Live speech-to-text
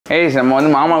ஏய் நம்ம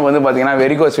வந்து மாமாவுக்கு வந்து பார்த்தீங்கன்னா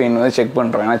வெரிகோஸ் வெயின் வந்து செக்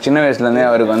பண்ணுறோம். ஏன்னா சின்ன வயசுலேருந்தே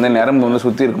அவருக்கு வந்து நரம்பு வந்து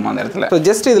சுற்றி இருக்குமா அந்த இடத்துல. ஸோ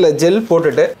ஜஸ்ட் இதில் ஜெல்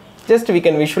போட்டுட்டு just we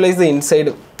can visualize the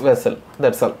inside vessel.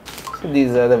 That's all. So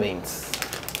these are the veins.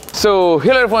 So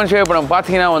Helio Irfan show இப்போ நம்ம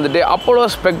பார்த்தீங்கன்னா வந்துட்டு அப்போலோ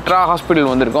ஸ்பெக்ட்ரா ஹாஸ்பிட்டல்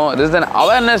வந்திருக்கோம். This is an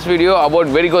awareness video about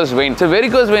varicose vein. So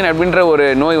varicose vein அப்படின்ற ஒரு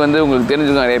நோய் வந்து உங்களுக்கு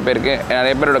தெரிஞ்சுக்கும் நிறைய பேருக்கு.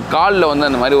 நிறைய பேரோட காலில் வந்து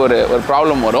அந்த மாதிரி ஒரு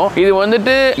ப்ராப்ளம் வரும். இது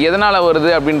வந்துட்டு எதனால்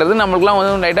வருது அப்படின்றது நம்மளுக்குலாம்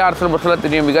வந்து லைட்டாக அரசல் பர்சலாக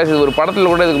தெரியும். பிகாஸ் இது ஒரு படத்தில்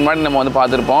கூட இதுக்கு முன்னாடி நம்ம வந்து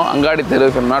பார்த்துருப்போம். அங்காடி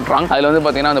தெரு நாட் ராங். அதில் வந்து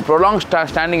பார்த்தீங்கன்னா அந்த ப்ரொலாங்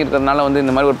ஸ்டாண்டிங் இருக்கிறதுனால வந்து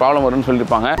இந்த மாதிரி ஒரு ப்ராப்ளம் வரும்னு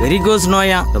சொல்லியிருப்பாங்க. வெரிகோஸ்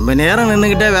நோயா ரொம்ப நேரம்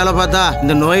நின்றுக்கிட்டே வேலை பார்த்தா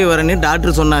இந்த நோய் வரன்னு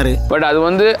டாக்டர் சொன்னார். பட் அது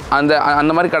வந்து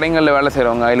அந்த மாதிரி கடைகளில் வேலை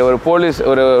செய்கிறவங்க இல்லை ஒரு போலீஸ்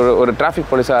ஒரு டிராஃபிக்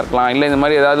போலீஸாக இருக்கலாம், இல்லை இந்த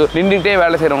மாதிரி ஏதாவது நின்றுட்டே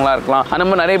வேலை செய்கிறவங்களா இருக்கலாம். அந்த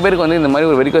மாதிரி நிறைய பேருக்கு வந்து இந்த மாதிரி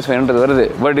ஒரு வெரிகோஸ் வெயின்றது வருது.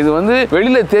 பட் இது வந்து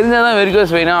வெளியில் தெரிஞ்சால் தான்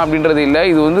வெரிகோஸ் வெயினா அப்படின்றது இல்லை.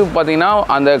 இது வந்து பார்த்தீங்கன்னா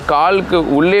அந்த காலுக்கு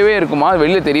உள்ளேவே இருக்குமா,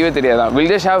 வெளியில் தெரியவே தெரியாதான்.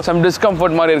 Will just have some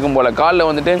discomfort மாதிரி இருக்கும் போல. காலில்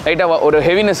வந்துட்டு லைட்டாக ஒரு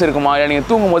ஹெவினஸ் இருக்குமா, இல்லை நீங்கள்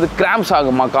தூங்கும் போது கிராம்ஸ்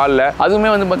ஆகுமா காலில்,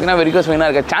 அதுவுமே வந்து பார்த்தீங்கன்னா வெரிகோஸ் வெயினாக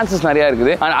இருக்க சான்சஸ் நிறையா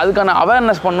இருக்குது. அண்ட் அதுக்கான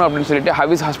அவேர்னஸ் பண்ணணும் அப்படின்னு சொல்லிட்டு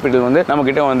ஹவிஸ் ஹாஸ்பிட்டல் வந்து நம்ம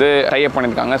கிட்ட வந்து டைப்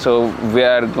பண்ணியிருக்காங்க. So we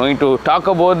are going to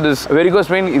talk about this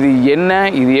varicose vein. இது என்ன,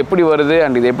 இது எப்படி வருது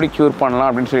அண்ட் இது எப்படி கியூர் பண்ணலாம்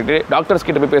அப்படின்னு சொல்லிட்டு டாக்டர்ஸ்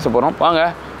கிட்ட போய் பேச போகிறோம். வாங்க,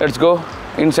 let's go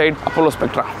inside Apollo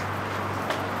spectra.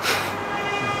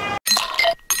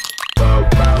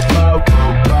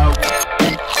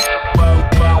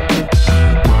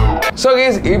 So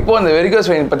case இப்போ இந்த வெரிகோஸ்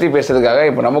வெயின் பற்றி பேசுறதுக்காக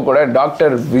இப்போ நம்ம கூட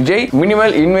doctor Vijay,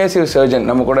 minimal invasive surgeon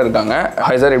நம்ம கூட இருக்காங்க.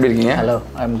 ஹாய் சார், எப்படி இருக்கீங்க? Hello,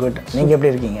 I am good. நீங்கள்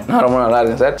எப்படி இருக்கீங்க? நான் ரொம்ப நல்லா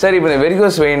இருக்கேன் சார். சரி, இப்போ இந்த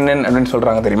வெரிகோஸ் வெயின் அப்படின்னு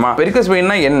சொல்கிறாங்க தெரியுமா? வெரிகோஸ்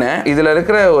வெயின்னா என்ன, இதில்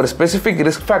இருக்கிற ஒரு ஸ்பெசிஃபிக்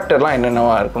ரிஸ்க் ஃபேக்டர்லாம்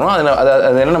என்னென்னவா இருக்கணும்,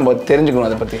 அது என்ன நம்ம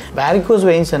தெரிஞ்சுக்கணும் அதை பற்றி. வெரிகோஸ்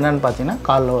வெயின்ஸ் என்னன்னு பார்த்தீங்கன்னா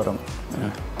காலில் வரும்,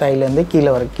 தையிலேருந்து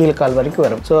கீழே கால் வரைக்கும்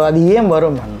வரும். ஸோ அது ஏன்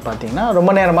வரும் பார்த்தீங்கன்னா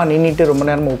ரொம்ப நேரமாக நின்றுட்டு ரொம்ப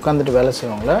நேரமாக உட்காந்துட்டு வேலை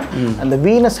செய்வாங்கள அந்த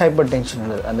வீனஸ் ஹைப்பர் டென்ஷன்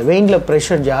இருக்குது. அந்த வெயினில்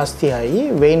ப்ரெஷர் ஜாஸ்தி ஆகி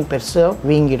வெயின் பெருசாக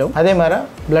வீங்கிடும். அதே மாதிரி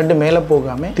பிளட்டு மேலே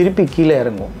போகாமல் திருப்பி கீழே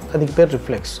இறங்கும். அதுக்கு பேர்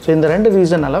ரிஃப்ளெக்ஸ். ஸோ இந்த ரெண்டு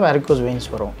ரீசனால வெரிகோஸ் வெயின்ஸ்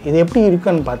வரும். இது எப்படி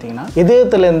இருக்குன்னு பார்த்தீங்கன்னா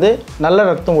இதயத்துலேருந்து நல்ல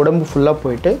ரத்தம் உடம்பு ஃபுல்லாக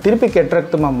போயிட்டு திருப்பி கெட்ட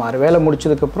ரத்தமாக மாறும். வேலை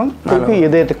முடிச்சதுக்கப்புறம் திருப்பி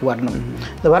இதயத்துக்கு வரணும்.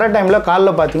 இந்த வர டைமில்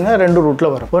காலில் பார்த்தீங்கன்னா 2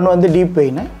 ரூட்டில் வரும். ஒன்று வந்து டீப்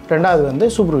வெயின், ரெண்டாவது வந்து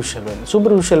சூப்பர்ஃபிஷியல் வெயின்.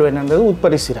 சூப்பர்ஃபிஷியல் வெயின்ன்றது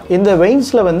உட்பரிசிரம். இந்த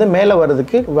வெயின்ஸில் வந்து மேலே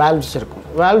வர்றதுக்கு வால்வ்ஸ் இருக்கும்.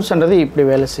 வால்வ்ஸ்ன்றது இப்படி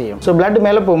வேலை செய்யும். ஸோ பிளட்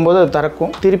மேலே போகும்போது அது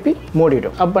திறக்கும், திருப்பி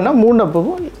மூடிடும். அப்போனா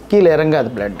மூணப்பவும் கீழே இறங்காது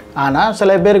பிளட். ஆனால்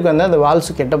சில பேருக்கு வந்து அந்த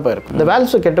வால்வ்ஸ் கெட்ட போயிருக்கும். இந்த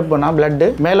வால்வ்ஸ் கெட்ட போனால் பிளட்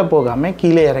மேலே போகாமல்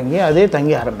கீழே இறங்கி அதே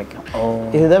தங்கி ஆரம்பிக்கும்.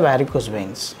 இதுதான் varicose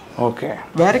veins. Okay,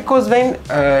 varicose vein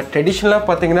ட்ரெடிஷ்னலாக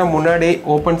பார்த்தீங்கன்னா முன்னாடி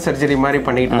ஓப்பன் சர்ஜரி மாதிரி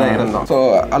பண்ணிட்டு தான் இருந்தோம். ஸோ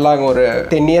அல்லாங்க ஒரு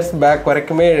 10 years பேக்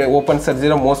வரைக்குமே open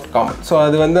surgery most common. So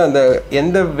அது வந்து அந்த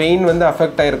எந்த வெயின் வந்து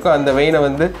அஃபெக்ட் ஆகிருக்கோ அந்த வெயினை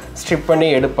வந்து ஸ்ட்ரிப் பண்ணி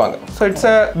எடுப்பாங்க. So it's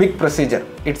a big procedure.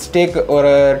 It's take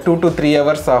ஒரு 2 to 3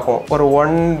 hours ஆகும். ஒரு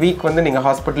 1 week வந்து நீங்கள்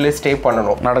ஹாஸ்பிட்டலே ஸ்டே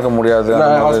பண்ணணும். நடக்க முடியாது,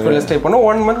 ஹாஸ்பிட்டலில் ஸ்டே பண்ணணும்.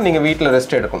 1 month நீங்கள் வீட்டில்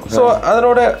ரெஸ்ட் எடுக்கணும். ஸோ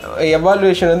அதனோட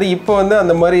எவாலுவேஷன் வந்து இப்போ வந்து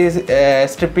அந்த மாதிரி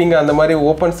ஸ்ட்ரிப்பிங் அந்த மாதிரி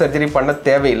ஓப்பன் சர்ஜரி பண்ண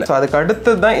தேவையில்லை. ஸோ அதுக்கு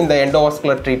அடுத்து தான் இந்த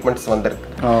எண்டோவாஸ்குலர் ட்ரீட்மெண்ட்ஸ் வந்திருக்கு.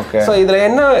 ஓகே, ஸோ இதில்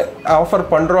என்ன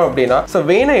ஆஃபர் பண்ணுறோம் அப்படின்னா, ஸோ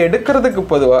வெயினை எடுக்கிறதுக்கு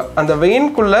பொதுவாக அந்த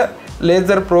வெயின்குள்ள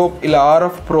லேசர் ப்ரோப் இல்லை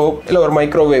RF ப்ரோப் இல்லை ஒரு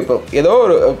மைக்ரோவேவ் ப்ரோப் ஏதோ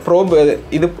ஒரு ப்ரோப்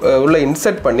இது உள்ள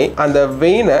இன்செர்ட் பண்ணி அந்த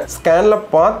வெயினை ஸ்கேனில்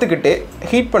பார்த்துக்கிட்டே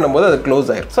ஹீட் பண்ணும்போது அது க்ளோஸ்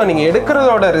ஆயிடும். ஸோ நீங்கள்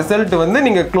எடுக்கிறதோட ரிசல்ட் வந்து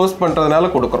நீங்கள் க்ளோஸ்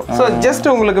பண்ணுறதுனால கொடுக்குறோம். ஸோ ஜஸ்ட்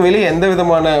உங்களுக்கு வெளியே எந்த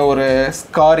விதமான ஒரு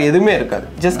ஸ்கார் எதுவுமே இருக்காது.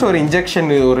 ஜஸ்ட் ஒரு இன்ஜெக்ஷன்,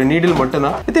 ஒரு நீடில்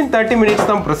மட்டும்தான். வித்தின் 30 minutes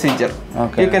தான் procedure.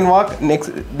 You can walk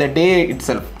next the day it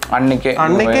self.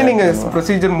 அன்னைக்கே நீங்க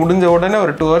ப்ரொசீஜர் முடிஞ்ச உடனே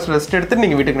ஒரு 2 hours ரெஸ்ட் எடுத்து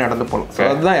நீங்க வீட்டுக்கு நடந்து போகணும். ஸோ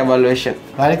அதுதான் எவாலுவேஷன்.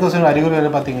 வெரிகோஸ்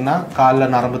அறிகுறி பார்த்தீங்கன்னா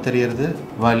காலில் நரம்பு தெரியறது,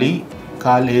 வலி,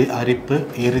 கால் அரிப்பு,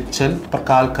 எரிச்சல், அப்புறம்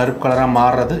கால் கருப்பு கலராக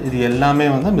மாறுறது, இது எல்லாமே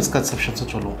வந்து மிஸ்கன்செப்ஷன்ஸ்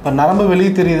சொல்லுவோம். இப்போ நரம்பு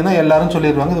வெளியே தெரியுதுன்னா எல்லாரும்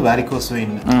சொல்லிடுவாங்க இது வெரிகோஸ்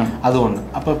வெயின். அது ஒன்று.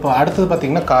 இப்போ அடுத்தது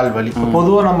பார்த்தீங்கன்னா கால் வலி.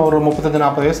 பொதுவாக நம்ம ஒரு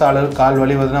 35-40 வயசு ஆளு கால்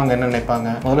வலி வருதுன்னு அவங்க என்ன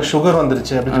நினைப்பாங்க, முதல்ல சுகர்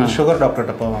வந்துருச்சு அப்படின்னு சொல்லி சுகர்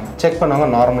டாக்டர்கிட்ட போவாங்க. செக் பண்ணுவாங்க,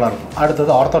 நார்மலாக இருக்கும்.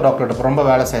 அடுத்தது ஆர்த்தோ டாக்டர்கிட்ட ரொம்ப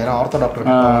வேலை செய்கிறோம், ஆர்த்தோ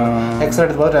டாக்டர்கிட்ட போவாங்க. எக்ஸ்ரே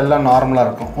எடுத்து பார்த்துட்டு எல்லாம் நார்மலாக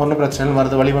இருக்கும், ஒன்றும் பிரச்சனை இல்லை,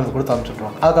 மருந்து வலி மருந்து கொடுத்து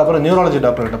அனுப்பிச்சுட்ருவாங்க. அதுக்கப்புறம் நியூராலஜி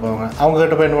டாக்டர்கிட்ட போவாங்க. அவங்க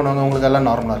கிட்ட போய் என்ன பண்ணுவாங்க, உங்களுக்கு எல்லாம்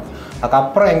நார்மலாக இருக்கும்.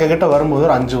 அதுக்கப்புறம் எங்ககிட்ட வரும்போது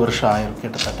ஒரு 5 வருஷம் ஆயிரும்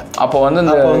கிட்டத்தட்ட. அப்போ வந்து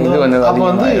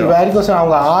வெரிகோஸ்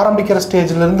அவங்க ஆரம்பிக்கிற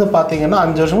ஸ்டேஜ்ல இருந்து பார்த்தீங்கன்னா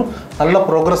 5 வருஷம் நல்ல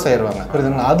ப்ரோக்ரஸ் ஆயிடுவாங்க.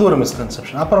 புரியுதுங்களா? அது ஒரு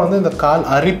மிஸ்கன்செப்ஷன். அப்புறம் வந்து இந்த கால்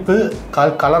அரிப்பு,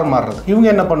 கால் கலர் மாறுறது, இவங்க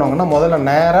என்ன பண்ணுவாங்கன்னா முதல்ல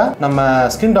நேராக நம்ம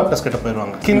ஸ்கின் டாக்டர்ஸ் கிட்ட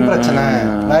போயிடுவாங்க. ஸ்கின் பிரச்சனை,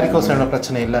 வெரிகோஸ்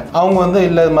பிரச்சனை இல்லை, அவங்க வந்து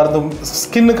இல்லை மருந்து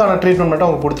ஸ்கின்னுக்கான ட்ரீட்மெண்ட் மட்டும்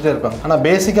அவங்க கொடுத்துட்டே இருப்பாங்க. ஆனால்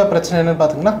பேசிக்காக பிரச்சனை என்னன்னு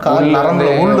பார்த்தீங்கன்னா கால்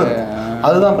நரம்புல உள்ளு,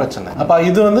 அதுதான் பிரச்சனை. அப்போ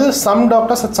இது வந்து some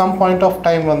doctors at some point of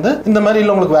time வந்து இந்த மாதிரி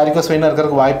இல்லை உங்களுக்கு வெரிகோஸ் வெயினாக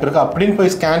இருக்கிறதுக்கு வாய்ப்பு இருக்குது அப்படின்னு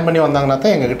போய் ஸ்கேன் பண்ணி வந்தாங்கன்னா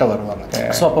தான் எங்ககிட்ட வருவாங்க.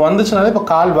 ஸோ அப்போ வந்துச்சுனாலே இப்போ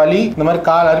கால் வலி, இந்த மாதிரி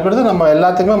கால் அரிப்படுறது நம்ம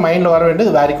எல்லாத்துக்குமே மைண்டில் வர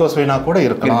வேண்டியது வெரிகோஸ் வெயினாக கூட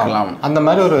இருக்கலாம். அந்த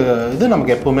மாதிரி ஒரு இது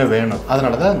நமக்கு எப்பவுமே வேணும்.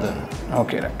 அதனால தான் இந்த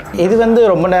ஓகே டாக்டர். இது வந்து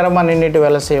ரொம்ப நேரமாக நின்றுட்டு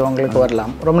வேலை செய்வங்களுக்கு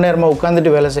வரலாம், ரொம்ப நேரமாக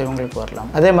உட்காந்துட்டு வேலை செய்வங்களுக்கு வரலாம்,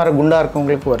 அதே மாதிரி குண்டாக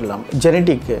இருக்கவங்களுக்கு வரலாம்.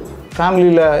 ஜெனட்டிக்கு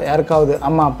ஃபேமிலியில் யாருக்காவது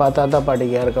அம்மா அப்பா தாத்தா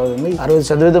பாட்டிக்கு யாருக்காவது வந்து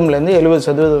 60%லேருந்து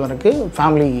 70% வரைக்கும்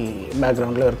ஃபேமிலி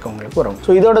பேக்ரவுண்டில் இருக்கவங்களுக்கு வரும்.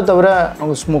 ஸோ இதோட தவிர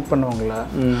அவங்க ஸ்மோக் பண்ணுவாங்களா,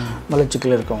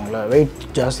 மலச்சிக்கல் இருக்கவங்களா, வெயிட்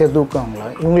ஜாஸ்தியாக தூக்குவாங்களா,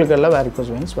 இவங்களுக்கெல்லாம்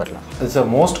வேரிகோஸ் வெயின்ஸ் வரலாம். It's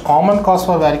most common cause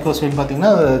for varicose vein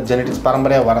பார்த்தீங்கன்னா ஜெனட்டிக்ஸ்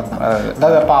பரம்பரையாக வரது.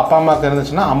 அதாவது அப்பா அம்மாவுக்கு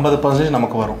இருந்துச்சுன்னா 50%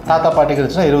 நமக்கு வரும், தாத்தா பாட்டிக்கு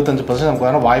இருந்துச்சுன்னா 25% நமக்கு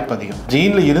வர வாய்ப்பு அதிகம்.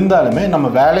 ஜீனில் இருந்தாலுமே நம்ம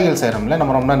வேலைகள் செய்கிறோம்ல,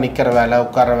 நம்ம ரொம்ப நிற்கிற வேலை,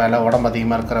 உட்கார வேலை, உடம்பு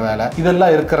அதிகமாக இருக்கிற வேலை,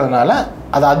 இதெல்லாம் இருக்கிறதுனால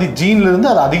அது ஜீன்லேருந்து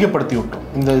அதை அதிகப்படுத்தி விட்டுரும்.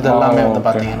 இந்த இதெல்லாமே வந்து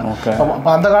பார்த்தீங்கன்னா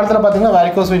அந்த காலத்தில் பார்த்தீங்கன்னா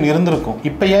வேரிகோஸ் வெயின் இருந்திருக்கும்.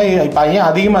 இப்போ ஏன்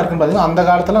அதிகமாக இருக்குன்னு பார்த்தீங்கன்னா அந்த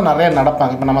காலத்தில் நிறைய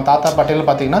நடப்பாங்க. இப்போ நம்ம தாத்தா பாட்டியில்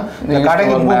பார்த்தீங்கன்னா இந்த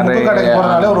கடைக்கு கடைக்கு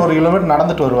போகிறனாலே ஒரு கிலோமீட்டர்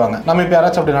நடந்துட்டு வருவாங்க. நம்ம இப்போ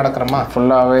யாராச்சும் அப்படி நடக்கிறோமா?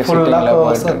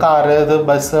 ஃபுல்லாக காரு, இது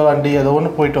பஸ், வண்டி ஏதோ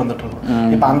ஒன்று போயிட்டு வந்துட்டு இருக்கோம்.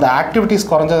 இப்போ அந்த ஆக்டிவிட்டிஸ்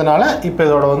குறைஞ்சதுனால இப்போ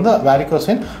இதோட வந்து வேரிகோஸ்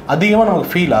வெயின் அதிகமாக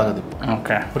நமக்கு ஃபீல் ஆகுது.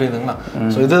 ஓகே, புரியுதுங்களா?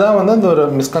 ஸோ இதுதான் வந்து இந்த ஒரு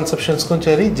மிஸ்கன்செப்ஷன்ஸ்க்கும்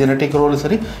சரி, ஜெனட்டிக் ரோலும்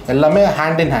சரி, எல்லாமே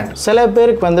ஹேண்ட் இன் ஹேண்ட். சில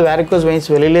பேருக்கு வந்து வேரிகோஸ் வெயின்ஸ்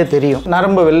வெளியிலே தெரியும்,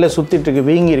 நரம்பு வெளில சுற்றிட்டு இருக்கு,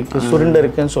 வீங்கி இருக்கு, சுருண்டு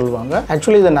இருக்குன்னு சொல்லுவாங்க.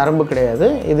 ஆக்சுவலி இது நரம்பு கிடையாது,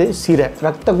 இது சிரை.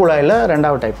 ரத்த குழாயில்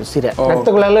 2வது டைப் சிரை. ரத்த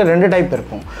குழாயில் 2 டைப்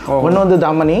இருக்கும். ஒன்று வந்து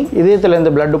தமனி, இதயத்தில்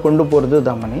இருந்து பிளட் கொண்டு போகிறது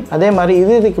தமனி. அதே மாதிரி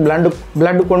இதுக்கு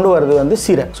பிளட் கொண்டு வர்றது வந்து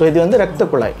சிரை. ஸோ இது வந்து ரத்த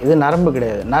குழாய், இது நரம்பு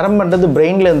கிடையாது. நரம்புன்றது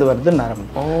பிரெயின்லேருந்து வருது நரம்பு.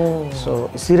 So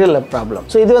சிரையில் problem.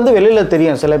 ஸோ இது வந்து வெளியில்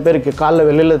தெரியும், சில பேருக்கு காலில்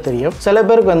வெளியில் தெரியும். சில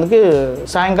பேருக்கு வந்து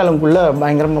சாயங்காலம்குள்ளே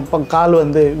பயங்கரமாக கால்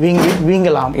வந்து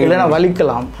வீங்கலாம், இல்லைன்னா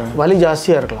வலிக்கலாம், வலி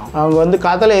ஜாஸ்தியாக இருக்கலாம். அவங்க வந்து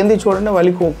காத்தால எந்திரிச்ச உடனே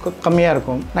வலி கம்மியாக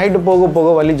இருக்கும், நைட்டு போக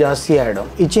போக வலி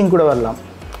ஜாஸ்தியாகிடும், இச்சிங் கூட வரலாம்,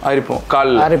 அரிப்பு.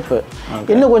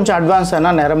 இன்னும் கொஞ்சம் அட்வான்ஸ்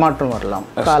ஆனால் நிறமாற்றம் வரலாம்.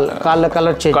 காலில்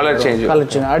கலர்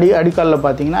சேஞ்ச் அடிக்காலில்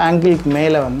பார்த்தீங்கன்னா ஆங்கிளுக்கு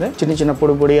மேலே வந்து சின்ன சின்ன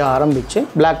பொடியாக ஆரம்பித்து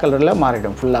பிளாக் கலரில்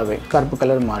மாறிடும், ஃபுல்லாகவே கருப்பு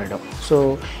கலர் மாறிடும். ஸோ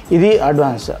இது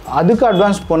அட்வான்ஸ். அதுக்கு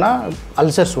அட்வான்ஸ் போனால்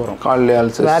அல்சர்ஸ் வரும், காலில்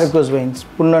அல்சர், வேரிகோஸ் வெயின்ஸ்,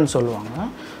 புண்ணுன்னு சொல்லுவாங்க.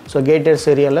 ஸோ கேட்டர்ஸ்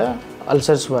ஏரியாவில்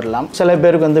அல்சர்ஸ் வரலாம். சில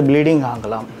பேருக்கு வந்து ப்ளீடிங்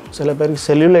ஆகலாம், சில பேருக்கு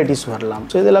செல்லுலைட்டிஸ் வரலாம்.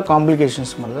 ஸோ இதெல்லாம்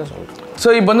காம்ப்ளிகேஷன்ஸ் மாதிரி தான் சொல்கிறோம். ஸோ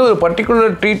இப்போ வந்து ஒரு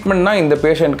பர்டிகுலர் ட்ரீட்மெண்ட்னா இந்த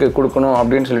பேஷண்ட்க்கு கொடுக்கணும்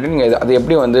அப்படின்னு சொல்லிட்டு நீங்கள் அதை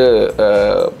எப்படி வந்து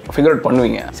ஃபிகர் அவுட்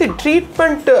பண்ணுவீங்க? சரி,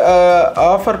 ட்ரீட்மெண்ட்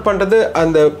ஆஃபர் பண்ணுறது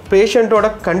அந்த பேஷண்ட்டோட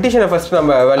கண்டிஷனை ஃபர்ஸ்ட்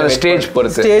நம்ம ஸ்டேஜ்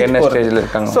பொறுத்து என்ன ஸ்டேஜில்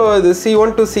இருக்காங்க. ஸோ இது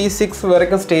C1 to C6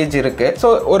 வரைக்கும் ஸ்டேஜ் இருக்குது. ஸோ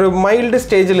ஒரு மைல்டு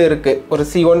ஸ்டேஜில் இருக்குது, ஒரு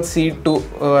C1 C2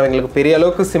 எங்களுக்கு பெரிய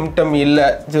அளவுக்கு சிம்டம் இல்லை,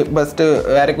 ஃபஸ்ட்டு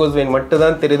வேரிகோஸ் வெயின் மட்டும்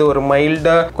தான் தெரியுது. ஒரு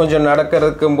மைல்டாக கொஞ்சம்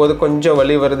நடக்கிறதுக்கும் போது கொஞ்சம்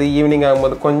வலி வருது, ஈவினிங்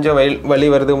ஆகும்போது கொஞ்சம் வலி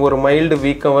வருது, ஒரு மைல்டு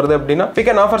வீக்கம் வருது அப்படின்னா we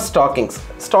can offer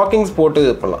stockings போட்டு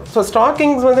இது பண்ணலாம். ஸோ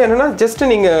ஸ்டாக்கிங்ஸ் வந்து என்னன்னா ஜஸ்ட்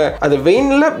நீங்கள் அது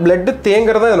வெயினில் பிளட்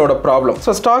தேங்கிறது தான் என்னோட ப்ராப்ளம்.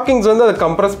 ஸோ ஸ்டாக்கிங்ஸ் வந்து அதை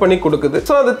கம்ப்ரஸ் பண்ணி கொடுக்குது,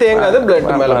 ஸோ அது தேங்காது பிளட்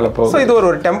மேலே. ஸோ இது ஒரு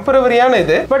டெம்பரவரியான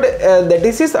இது. பட் த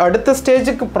டிசீஸ் அடுத்த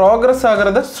ஸ்டேஜுக்கு ப்ராக்ரஸ்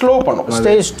ஆகிறத ஸ்லோ பண்ணும்.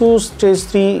 ஸ்டேஜ் 2, ஸ்டேஜ்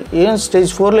 3, ஏன்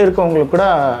ஸ்டேஜ் 4ல் இருக்கவங்களுக்கு கூட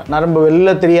நரம்பு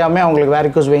வெளில தெரியாமல் அவங்களுக்கு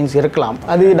வேரிகோஸ் வெயின்ஸ் இருக்கலாம்.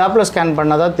 அது டாப்லர் ஸ்கேன்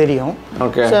பண்ணால் தான் தெரியும்.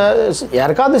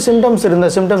 யாருக்காவது சிம்டம்ஸ் இருந்த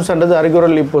சிம்டம்ஸ்ன்றது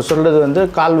அறிகுறல் இப்போ சொல்கிறது வந்து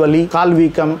கால் வலி, கால்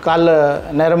வீக்கம், காலில்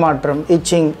நிறமாற்றம்,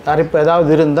 இச்சிங், அரிப்பு ஏதாவது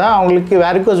இருந்தால் அவங்களுக்கு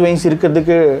வேரிகோஸ் வெயின்ஸ்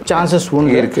இருக்கிறதுக்கு சான்சஸ்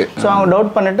உண்டு இருக்கு. ஸோ அவங்க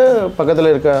டவுட் பண்ணிட்டு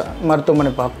பக்கத்தில் இருக்க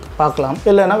மருத்துவமனை பார்க்கலாம்,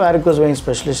 இல்லைன்னா வேரிகோஸ் வெயின்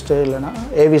ஸ்பெஷலிஸ்ட்டு, இல்லைன்னா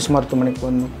ஏவிஸ் மருத்துவமனைக்கு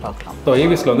வந்து பார்க்கலாம். ஸோ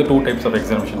ஏவிஸில் வந்து 2 டைப்ஸ் ஆஃப்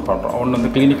எக்ஸாமினேஷன் பண்ணுறோம். ஒன்று வந்து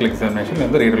கிளினிக்கல் எக்ஸாமினேஷன்,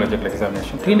 வந்து ரேடியோலஜிக்கல்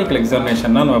எக்ஸாமினேஷன். கிளினிக்கல்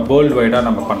எக்ஸாமினேஷன்னா நம்ம வேர்ல்டு வைடாக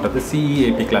நம்ம பண்ணுறது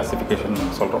CEAP கிளாசிஃபிகேஷன்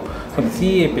சொல்கிறோம். ஸோ இந்த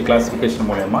CEAP கிளாசிஃபிகேஷன்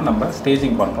மூலயமா நம்ம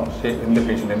ஸ்டேஜிங் பண்ணுறோம். எந்த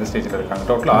பேஷண்ட் எந்த ஸ்டேஜில் இருக்காங்க,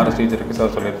 டோட்டல் 6 ஸ்டேஜ் இருக்குது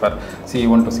சார் சொல்லியிருப்பார்,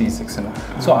 C1 to C6ன்னு.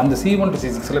 ஸோ அந்த C1 to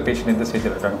C6ல் பேஷண்ட் எந்த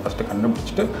ஸ்டேஜில் இருக்காங்க ஃபஸ்ட்டு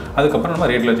கண்டுபிடிச்சிட்டு அதுக்கப்புறம் நம்ம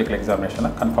ரேடியோலஜிக்கல்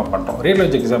எக்ஸாமினேஷனை கன்ஃபார்ம் பண்ணுறோம்.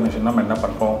 ரேடியோலஜி எக்ஸாமினேஷன் நம்ம என்ன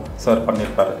பண்ணுறோம், சார்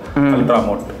பண்ணியிருப்பார், ultra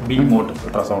mode, B mode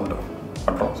ultrasound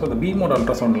பண்ணுறோம். ஸோ இந்த பி மோட்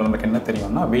அல்ட்ராசவுண்டில் நமக்கு என்ன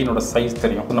தெரியும்னா வெயினோட சைஸ்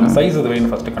தெரியும். நம்ம சைஸ் அது வெயின்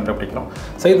ஃபஸ்ட்டு கண்டுபிடிக்கிறோம்.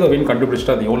 சைஸ் வெயின்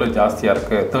கண்டுபிடிச்சிட்டு அது எவ்வளோ ஜாஸ்தியாக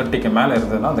இருக்குது, 30க்கு மேலே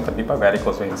இருந்ததுன்னா அது கண்டிப்பாக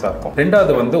வேரிகோஸ் வெயின்ஸாக இருக்கும்.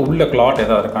 ரெண்டாவது வந்து உள்ள கிளாட்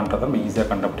எதாவது இருக்கான்றதை நம்ம ஈஸியாக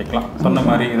கண்டுபிடிக்கலாம். சொன்ன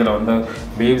மாதிரி இதில் வந்து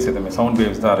வேவ்ஸ் எதுவுமே சவுண்ட்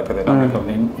வேவ்ஸ் தான் இருக்குது. நமக்கு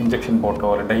வந்து இன்ஜெக்ஷன்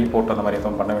போட்டோ இல்லை டை போட்டோ அந்த மாதிரி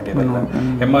எதுவும் பண்ண வேண்டியது இல்லை.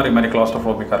 எம்ஆர்ஐ மாதிரி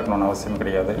கிளாஸ்ட்ரோஃபோபிக்காக இருக்கணும்னு அவசியம்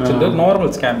கிடையாது.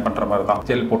 நார்மல் ஸ்கேன் பண்ணுற மாதிரி தான்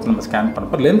ஜெல் போட்டு நம்ம ஸ்கேன்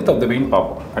பண்ணப்போ லென்த் ஆஃப் த வெயின்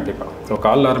பார்ப்போம் கண்டிப்பாக. ஸோ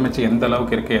காலில் ஆரம்பித்து எந்த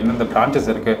அளவுக்கு இருக்குது, எந்தெந்த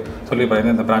பிரான்ச்சஸ் இருக்குது சொல்லியிருப்பாரு,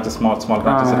 எந்தெந்த பிரான்ச்சஸ் ஸ்மால்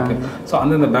பிரான்ச்சஸ் இருக்குது. ஸோ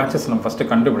அந்தந்த பேட்சஸ் நம்ம ஃபஸ்ட்டு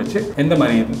கண்டுபிடிச்சு எந்த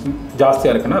மாதிரி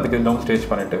ஜாஸ்தியாக இருக்குன்னா அதுக்கு டவுன் ஸ்டேஜ்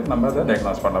பண்ணிவிட்டு நம்ம அதை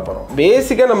டயக்னாஸ் பண்ண போகிறோம்.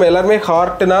 பேசிக்காக நம்ம எல்லாருமே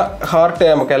ஹார்ட்டு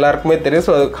நமக்கு எல்லாருக்குமே தெரியும்.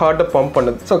 ஸோ அது ஹார்ட்டை பம்ப்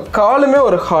பண்ணுது. ஸோ காலுமே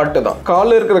ஒரு ஹார்ட்டு தான்,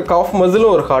 காலில் இருக்கிற காஃப்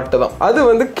மசிலும் ஒரு ஹார்ட்டு தான். அது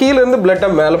வந்து கீழேருந்து பிளட்டை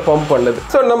மேலே பம்ப் பண்ணுது.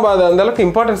 ஸோ நம்ம அது அந்தளவுக்கு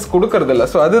இம்பார்ட்டன்ஸ் கொடுக்கறது இல்லை.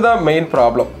 ஸோ அதுதான் மெயின்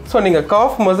ப்ராப்ளம். ஸோ நீங்கள்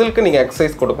காஃப் மசிலுக்கு நீங்கள்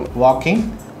எக்ஸசைஸ் கொடுக்கணும். வாக்கிங்,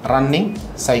 ரன்னிங்,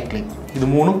 சைக்கிளிங், இது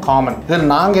மூணும் காமன். இதில்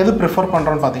நாங்கள் எது ப்ரிஃபர்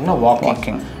பண்ணுறோன்னு பார்த்தீங்கன்னா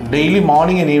walking. Daily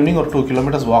morning and evening ஒரு 2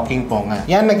 kilometers வாக்கிங் போங்க.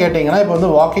 ஏன்னு கேட்டிங்கன்னா இப்போ வந்து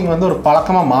வாக்கிங் வந்து ஒரு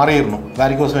பழக்கமாக மாறிடணும்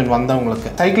வேரிகோஸ் வெயின் வந்தவங்களுக்கு.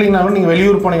 சைக்கிளிங்னாலும் நீங்கள்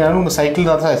வெளியூர் போனீங்கன்னாலும் உங்கள் சைக்கிள்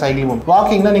தான் சைக்கிள் போகும்.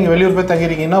 வாக்கிங்னா நீங்கள் வெளியூர் போய்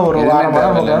தங்கிருக்கீங்கன்னா ஒரு வாரம்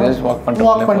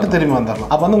வாக் பண்ணிட்டு திரும்பி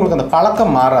வந்துடலாம். அப்போ வந்து உங்களுக்கு அந்த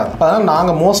பழக்கம் மாறாது. அதனால்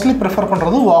நாங்கள் மோஸ்ட்லி ப்ரிஃபர்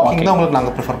பண்ணுறது வாக்கிங் தான் உங்களுக்கு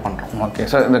நாங்கள் ப்ரிஃபர் பண்ணுறோம். ஓகே,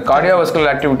 ஸோ இந்த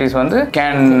கார்டியோவாஸ்குலர் ஆக்டிவிட்டீஸ் வந்து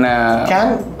can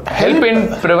help in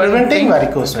preventing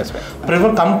varicose veins.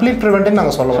 Complete preventing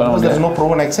நாங்கள் சொல்லுவோம். There is no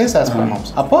proven exercise as per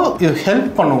norms. அப்போ இது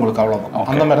ஹெல்ப் பண்ணும் உங்களுக்கு, அவ்வளோதான்.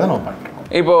 அந்த மாதிரி தான் நம்ம பண்ணுறோம்.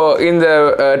 இப்போ இந்த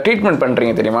ட்ரீட்மெண்ட்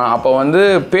பண்ணுறீங்க தெரியுமா, அப்போ வந்து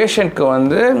பேஷண்ட்க்கு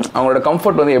வந்து அவங்களோட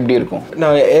கம்ஃபர்ட் வந்து எப்படி இருக்கும்?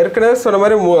 நான் ஏற்கனவே சொன்ன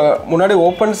மாதிரி முன்னாடி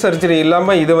ஓப்பன் சர்ஜரி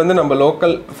இல்லாமல் இது வந்து நம்ம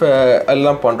லோக்கல்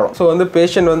எல்லாம் பண்ணுறோம். ஸோ வந்து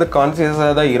பேஷண்ட் வந்து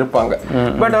கான்சியஸாக தான் இருப்பாங்க.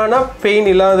 பட் ஆனால் பெயின்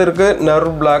இல்லாததுக்கு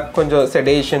நர்வ் பிளாக், கொஞ்சம்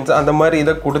செடேஷன்ஸ் அந்த மாதிரி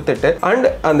இதை கொடுத்துட்டு அண்ட்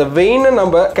அந்த வெயினை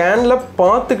நம்ம கேனில்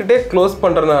பார்த்துக்கிட்டே க்ளோஸ்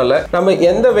பண்ணுறதுனால நம்ம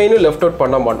எந்த வெயினும் லெஃப்ட் அவுட்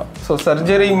பண்ண மாட்டோம். ஸோ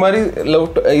சர்ஜரி மாதிரி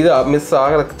லெஃப்ட் இது மிஸ்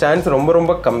ஆகிறதுக்கு சான்ஸ் ரொம்ப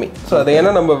ரொம்ப கம்மி. ஸோ அதை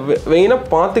ஏன்னா நம்ம வெயினை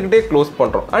பார்த்துக்கிட்டே க்ளோஸ்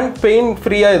பண்றோம் அண்ட் பெயின்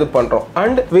ஃப்ரீயா இது பண்றோம்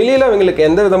அண்ட் வெளியில அவங்களுக்கு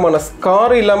எந்த விதமான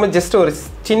ஸ்கார் இல்லாம ஜஸ்ட் ஒரு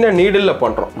சின்ன நீடில்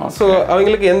பண்றோம். ஸோ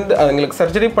அவங்களுக்கு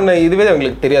சர்ஜரி பண்ண இதுவே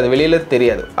அவங்களுக்கு தெரியாது, வெளியில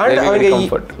தெரியாது. அண்ட் அவங்க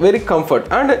very comfort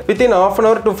and within ½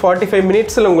 hour to 45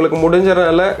 minutes உங்களுக்கு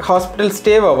முடிஞ்சதுனால ஹாஸ்பிட்டல்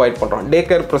ஸ்டேவை அவாய்ட் பண்றோம். டே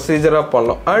கேர் ப்ரொசீஜரா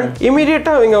பண்ணோம் அண்ட்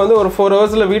இமீடியட்டா அவங்க வந்து ஒரு 4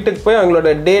 hours வீட்டுக்கு போய்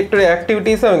அவங்களோட டே டு டே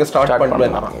ஆக்டிவிட்டிஸ் அவங்க ஸ்டார்ட்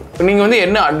பண்ணுவாங்க. நீங்க வந்து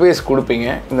என்ன அட்வைஸ் கொடுப்பீங்க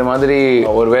இந்த மாதிரி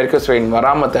ஒரு வேரிகோஸ் வெயின்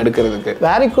வராம தடுக்கிறதுக்கு?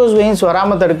 வேரிகோஸ் வெயின்ஸ்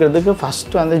வராம தடுக்கிறதுக்கு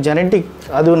ஃபர்ஸ்ட் வந்து ஜெனட்டிக்,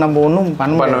 அது நம்ம ஒன்றும்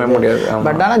பண்ணவே முடியாது.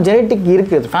 பட் ஆனால் ஜெனட்டிக்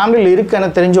இருக்குது, ஃபேமிலியில் இருக்குன்னு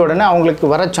தெரிஞ்ச உடனே அவங்களுக்கு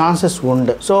வர சான்சஸ்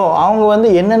உண்டு. ஸோ அவங்க வந்து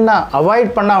என்னென்ன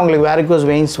அவாய்ட் பண்ணால் அவங்களுக்கு வேரிகோஸ்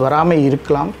வெயின்ஸ் வராமல்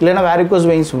இருக்கலாம், இல்லைன்னா வேரிகோஸ்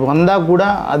வெயின்ஸ் வந்தால் கூட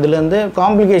அதுலேருந்து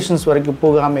காம்ப்ளிகேஷன்ஸ் வரைக்கும்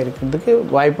போகாமல் இருக்கிறதுக்கு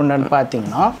வாய்ப்பு உண்டுன்னு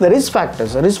பார்த்தீங்கன்னா இந்த ரிஸ்க்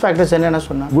ஃபேக்டர்ஸ் என்னென்ன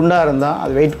சொன்னால், குண்டா இருந்தால்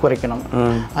அது வெயிட் குறைக்கணும்.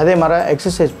 அதே மாதிரி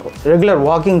எக்ஸசைஸ், ரெகுலர்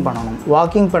வாக்கிங் பண்ணணும்.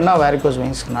 வாக்கிங் பண்ணால் வேரிகோஸ்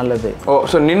வெயின்ஸ்க்கு நல்லது. ஓ,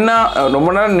 ஸோ நின்னா ரொம்ப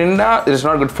நேரம் நின்னா it's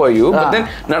not good for you, but then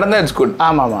நடந்தா இட்ஸ் குட்.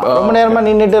 ஆமாம், ரொம்ப நேரமாக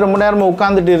நின்றுட்டு ரொம்ப நேரமாக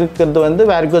உட்காந்துட்டு இருக்கிறது வந்து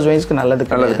வேரிகோஸ் வெயின்ஸ்க்கு நல்லது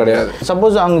கிடையாது.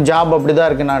 சப்போஸ் அவங்க ஜாப் அப்படி தான்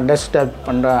இருக்குது, நான் டெஸ்க் டாப்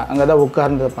பண்ணுறேன், அங்கே தான்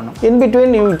உட்கார்ந்து பண்ணணும். In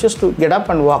between you just get up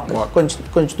and walk,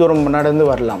 கொஞ்சம் தூரம் நடந்து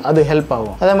வரலாம், அது ஹெல்ப்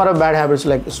ஆகும். அதே மாதிரி பேட் ஹேபிட்ஸ்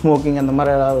லைக் ஸ்மோக்கிங் அந்த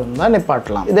மாதிரி ஏதாவது இருந்தால்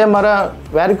நிப்பாட்டலாம். இதே மாதிரி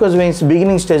வேரிகோஸ் வெயின்ஸ்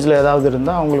பிகினிங் ஸ்டேஜில் ஏதாவது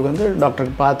இருந்தால் அவங்களுக்கு வந்து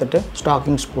டாக்டருக்கு பார்த்துட்டு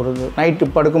ஸ்டாக்கிங்ஸ் போடுறது,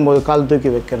 நைட்டு படுக்கும்போது கால்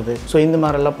தூக்கி வைக்கிறது, ஸோ இந்த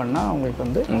மாதிரிலாம் பண்ணால் அவங்களுக்கு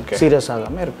வந்து சீரியஸ்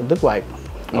ஆகாமல் இருக்கிறதுக்கு வாய்ப்பு.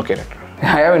 Okay doctor,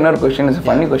 I have another question. It's a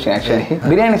funny question actually.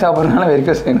 Biryani சாப்பிட்றதுனால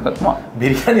வெரிகோஸ் வெயின் வருமா?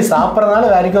 பிரியாணி சாப்பிட்றதுனால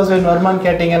வேரிகோஸ் வெயின் வருமான்னு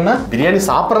கேட்டிங்கன்னா, பிரியாணி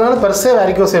சாப்பிட்றதுனால பெருசே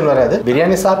வேரிகோஸ் வெயின் வராது.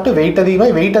 பிரியாணி சாப்பிட்டு வெயிட்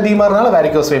அதிகமாக இருந்தாலும்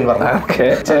வேரிகோஸ் வெயின் வரலாம். Okay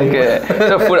okay.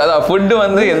 ஸோ ஃபுட்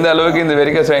வந்து எந்த அளவுக்கு இந்த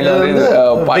வெரிகோஸ் வெயின் வந்து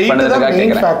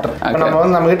மெயின் ஃபேக்டர்.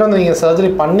 நம்ம கிட்ட வந்து நீங்கள்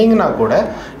சர்ஜரி பண்ணீங்கன்னா கூட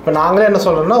இப்போ நாங்களே என்ன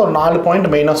சொல்கிறோம்னா ஒரு 4 பாயிண்ட்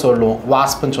மெயினாக சொல்லுவோம்.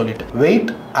 வாஸ்ப்னு சொல்லிட்டு wait,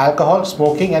 alcohol,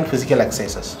 smoking and physical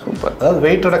exercises. Super. அதாவது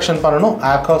வெயிட் ரிடக்ஷன் பண்ணணும்,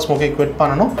 ஆல்கஹால் ஸ்மோக்கிங் குவிட்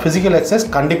பண்ணணும், ஃபிசிக்கல் எக்ஸசைஸ்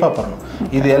கண்டிப்பாக பண்ணணும்.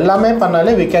 இது எல்லாமே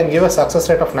பண்ணாலே we can give a success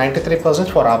rate of 93%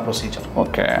 for our procedure.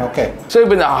 Okay okay. So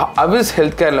இப்போ இந்த அவிஸ்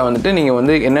ஹெல்த் கேரில் வந்துட்டு நீங்கள்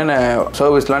வந்து என்னென்ன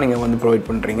சர்வீஸ்லாம் நீங்கள் வந்து ப்ரொவைட்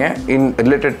பண்ணுறீங்க இன்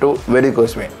related to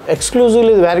varicose vein?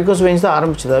 Exclusively இது வேரிகோஸ் வெயின்ஸ் தான்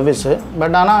ஆரம்பிச்சது அவிஸ்.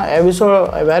 பட்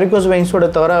ஆனால் வேரிகோஸ்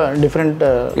வெயின்ஸோட தவிர டிஃப்ரெண்ட்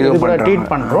இது கூட ட்ரீட்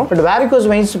பண்ணுறோம். பட் வேரிகோஸ்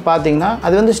வெயின்ஸ் பார்த்தீங்கன்னா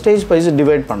அது வந்து ஸ்டேஜ் வைஸ்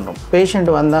டிவைட் பண்ணுறோம். பேஷண்ட்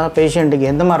வந்தால்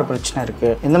பேஷண்ட்டுக்கு எந்த மாதிரி பிரச்சனை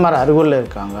இருக்குது, எந்த மாதிரி அருகில்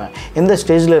இருக்காங்க, எந்த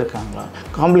ஸ்டேஜில் இருக்காங்களா,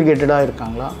 காம்ப்ளிகேட்டடாக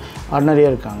இருக்காங்களா,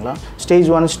 ஆர்டினரியாக இருக்காங்களா, ஸ்டேஜ்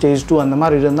 1 ஸ்டேஜ் 2 அந்த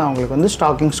மாதிரி இருந்தால் அவங்களுக்கு வந்து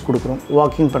ஸ்டாக்கிங்ஸ் கொடுக்குறோம்,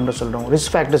 வாக்கிங் பண்ணுற சொல்கிறோம்,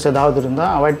 ரிஸ்க் ஃபேக்டர்ஸ் ஏதாவது இருந்தால்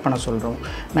அவாய்ட் பண்ண சொல்கிறோம்,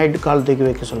 நைட்டு கால் தூக்கி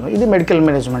வைக்க சொல்கிறோம். இது மெடிக்கல்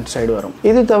மேனேஜ்மெண்ட் சைடு வரும்.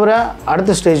 இது தவிர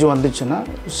அடுத்த ஸ்டேஜ் வந்துச்சுன்னா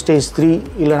ஸ்டேஜ் 3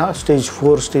 இல்லைனா ஸ்டேஜ்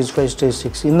 4 ஸ்டேஜ் 5 ஸ்டேஜ்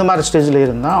 6 இந்த மாதிரி ஸ்டேஜில்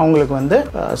இருந்தால் அவங்களுக்கு வந்து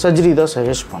சர்ஜரி தான்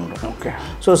சஜஸ்ட் பண்ணுறோம். ஓகே.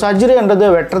 ஸோ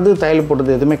சர்ஜரின்றது வெட்டுறது, தையல்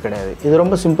போடுறது எதுவுமே கிடையாது. இது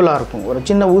ரொம்ப சிம்பிளாக இருக்கும். ஒரு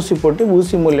சின்ன ஊசி போட்டு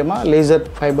ஊசி மூலியமாக லேசர்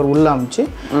ஃபைபர் உள்ள அமைச்சு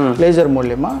லேசர்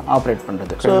மூலியமாக ஆப்ரேட்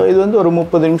பண்ணுறது. ஸோ இது வந்து ஒரு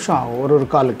 30 நிமிஷம் ஆகும் ஒரு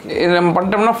காலுக்கு. இது நம்ம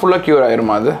பண்ணிட்டோம்னா ஃபுல்லாக க்யூர்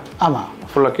ஆயிருமா? அது ஆமாம்,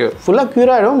 ஃபுல்லாக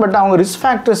க்யூர் ஆகிடும். பட் அவங்க ரிஸ்க்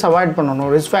ஃபேக்டர்ஸ் அவாய்ட் பண்ணணும்.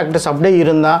 ரிஸ்க் ஃபேக்டர்ஸ் அப்படியே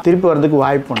இருந்தால் திருப்பி வரதுக்கு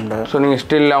வாய்ப்பு உண்டு. ஸோ நீங்கள்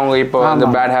ஸ்டில் அவங்க இப்போ அந்த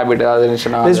பேட் ஹேபிட் ஏதாவது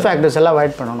இருந்துச்சுன்னா ரிஸ்க் ஃபேக்டர்ஸ் எல்லாம்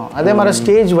அவாய்ட் பண்ணணும். அதே மாதிரி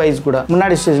ஸ்டேஜ் வைஸ் கூட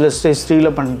முன்னாடி ஸ்டேஜில் ஸ்டேஜ்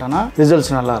 3ல பண்ணிட்டோன்னா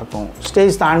ரிசல்ட்ஸ் நல்லாயிருக்கும்.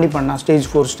 ஸ்டேஜ் தாண்டி பண்ணால் ஸ்டேஜ்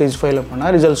 4 ஸ்டேஜ் 5ல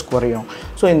பண்ணால் ரிசல்ட்ஸ் குறையும்.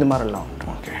 ஸோ இந்த மாதிரிலாம் உண்டு.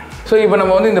 ஓகே. ஸோ இப்போ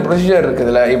நம்ம வந்து இந்த ப்ரொசீஜர்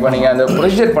இருக்குதுல்ல, இப்போ நீங்கள் அந்த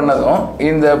ப்ரொசீஜர் பண்ணதும்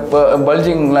இந்த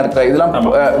பல்ஜிங்லாம் இருக்கா, இதெல்லாம்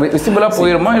விசிபிளாக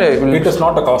போயிருமா? இல்லை it is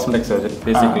not a cosmetic surgery.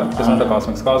 பேசிக்கலாக it is not a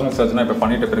cosmetic சர்ஜரினா இப்போ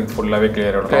பண்ணிட்டு பிறகு ஃபுல்லாகவே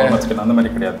கிளியர் ஆகிடும். காஸ்மெட்டிக் அந்த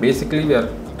மாதிரி கிடையாது. Basically we are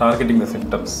targeting the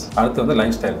symptoms. அடுத்து வந்து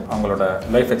லைஃப் ஸ்டைல், அவங்களோட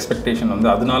லைஃப் எக்ஸ்பெக்டேஷன் வந்து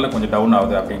அதனால கொஞ்சம் டவுன்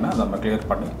ஆகுது அப்படின்னா நம்ம கிளியர்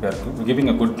பண்ணி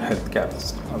giving a good health care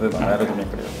system. அது வேற எதுவுமே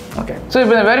கிடையாது. ஓகே. ஸோ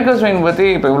இப்போ இந்த வெரிகோஸ் வெயின் பற்றி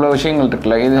இப்போ இவ்வளோ விஷயங்கள்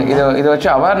இருக்குல்ல, இதை வச்சு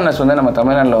அவேர்னஸ் வந்து நம்ம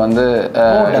தமிழ்நாட்டில் வந்து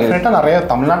டெஃபினட்டாக நிறைய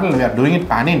தமிழ்நாட்டில் we are doing it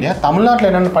pan India. தமிழ்நாட்டில்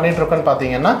என்னென்ன பண்ணிட்டு இருக்கோன்னு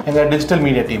பார்த்தீங்கன்னா எங்கள் டிஜிட்டல்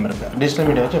மீடியா டீம் இருக்கு. டிஜிட்டல்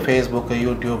மீடியா வச்சு ஃபேஸ்புக்,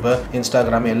 யூடியூப்,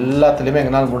 இன்ஸ்டாகிராம் எல்லாத்துலேயுமே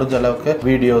எங்களால் முடிஞ்ச அளவுக்கு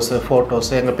வீடியோஸ், ஃபோட்டோஸ்,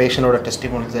 எங்கள் பேஷண்டோட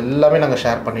டெஸ்டிமோனிஸ் எல்லாமே நாங்கள்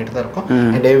ஷேர் பண்ணிட்டு தான் இருக்கோம்.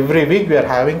 And every week we are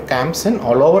having camps in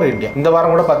all over India. இந்த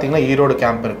வாரம் கூட பார்த்தீங்கன்னா ஈரோடு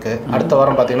கேம்ப் இருக்கு, அடுத்த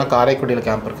வாரம் பார்த்தீங்கன்னா காரைக்குடியில்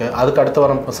கேம்ப் இருக்கு, அதுக்கு அடுத்த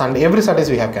வாரம் Sunday every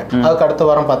Sundays we have camp. அதுக்கு அடுத்த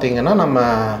வாரம் பார்த்தீங்கன்னா நம்ம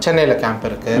சென்னையில் கேம்ப்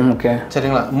இருக்கு.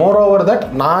 சரிங்களா? மோர் ஓவர் தட்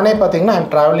நானே பார்த்தீங்கன்னா I'm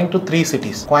travelling to 3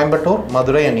 cities, Coimbatore,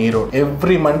 Madurai and Erode.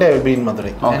 Every Monday I will be in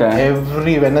Madurai. And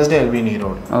every Wednesday I will be in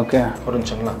Erode. Okay.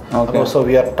 புரிஞ்சுங்களா? So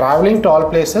we are traveling to all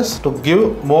places to give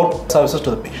more services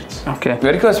to the patients. Okay.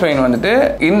 Varicose vein வந்துட்டு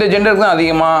இந்த ஜெண்டருக்கு தான்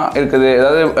அதிகமாக இருக்குது,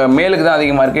 அதாவது மேலுக்கு தான்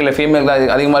அதிகமாக இருக்குது இல்லை ஃபீமேலுக்கு தான்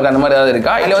அதிகமாக இருக்குது, அந்த மாதிரி ஏதாவது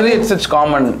இருக்கா இல்லை வந்து இட்ஸ்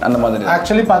காமன் அந்த மாதிரி?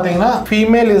 ஆக்சுவலி பார்த்தீங்கன்னா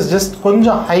ஃபீமேல் இஸ் ஜஸ்ட்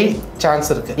கொஞ்சம் ஹை சான்ஸ்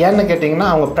இருக்கு. ஏன்னு கேட்டிங்கன்னா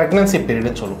அவங்க ப்ரெக்னன்சி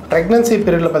பீரியட்னு சொல்லுவோம். ப்ரெக்னன்சி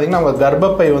பீரியட்ல பார்த்தீங்கன்னா அவங்க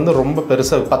கர்ப்பப்பை வந்து ரொம்ப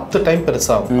பெருசாக 10 டைம்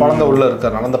பெருசாகும் குழந்தை உள்ள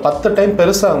இருக்கிறனால. அந்த 10 டைம்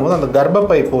பெருசாகும் போது அந்த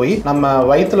கர்ப்பப்பை போய் நம்ம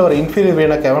வயிற்றுல ஒரு இன்ஃபீரியர்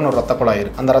வெயினா கேவன் ஒரு ரத்த குழாய்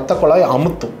இருக்கு, அந்த ரத்த குழாய்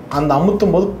அமுத்தும். அந்த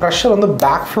அமுத்தும் போது ப்ரெஷர் வந்து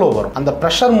பேக் ஃப்ளோ வரும். அந்த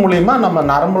ப்ரெஷர் மூலியமா நம்ம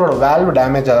நரம்புகளோட வேல்வ்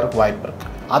டேமேஜ் ஆகிறதுக்கு வாய்ப்பு இருக்கு.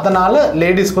 அதனால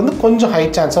லேடிஸ்க்கு வந்து கொஞ்சம் high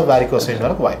chance of varicose vein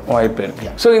வரக்கு வாய்ப்பு இருக்கு.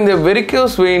 ஸோ இந்த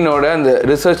வெரிகோஸ் வெயினோட அந்த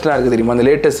ரிசர்ச்லாம் இருக்குது தெரியுமா, அந்த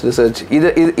லேட்டஸ்ட் ரிசர்ச்,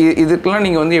 இதுக்கெல்லாம்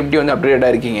நீங்கள் வந்து எப்படி வந்து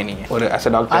அப்டேட்டாக இருக்கீங்க நீங்கள் ஒரு as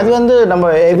a doctor? அது வந்து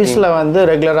நம்ம ஏவிஸில் வந்து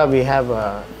ரெகுலராக we have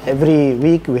every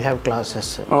week we have classes.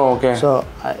 Okay. So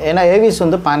ஏன்னா ஏவிஸ்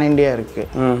வந்து பான் இண்டியா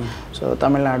இருக்குது. ஸோ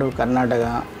தமிழ்நாடு,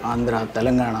 கர்நாடகா, ஆந்திரா,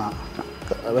 தெலுங்கானா,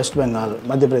 வெஸ்ட் பெங்கால்,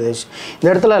 மத்திய பிரதேஷ், இந்த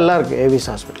இடத்துல எல்லாம் இருக்குது ஏவிஸ்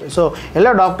ஹாஸ்பிட்டல். ஸோ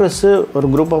எல்லா டாக்டர்ஸு ஒரு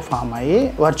குரூப்பாக ஃபார்ம் ஆகி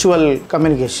வர்ச்சுவல்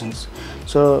கம்யூனிகேஷன்ஸ்,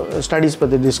 ஸோ ஸ்டடீஸ்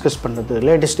பற்றி டிஸ்கஸ் பண்ணுறது,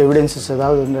 லேட்டஸ்ட் எவிடன்சஸ்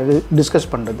ஏதாவது டிஸ்கஸ்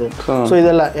பண்ணுறது, ஸோ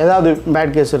இதெல்லாம் ஏதாவது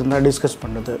பேட் கேஸ் இருந்தால் டிஸ்கஸ்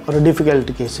பண்ணுறது, ஒரு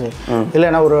டிஃபிகல்ட் கேஸு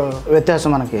இல்லைன்னா ஒரு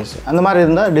வித்தியாசமான கேஸு அந்த மாதிரி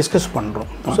இருந்தால் டிஸ்கஸ் பண்ணுறோம்.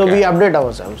 So we update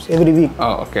our cells every week.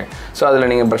 Okay. So அதில்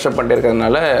நீங்கள் ப்ரெஷ்அப் பண்ணிட்டு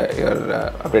இருக்கிறதுனால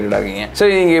அப்டேட்டட் ஆகிங்க. ஸோ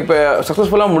நீங்கள் இப்போ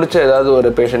சக்ஸஸ்ஃபுல்லாக முடிச்ச ஏதாவது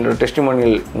ஒரு பேஷண்ட்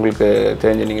டெஸ்டிமோனியல் உங்களுக்கு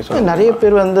தெரிஞ்சு நீங்கள் சொல்லுங்கள். நிறைய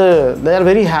பேர் வந்து தே ஆர்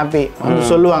வெரி ஹாப்பி வந்து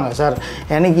சொல்லுவாங்க, சார்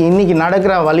எனக்கு இன்னைக்கு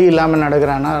நடக்கிற வழி இல்லாமல்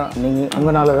நடக்கிறான்னா நீங்கள்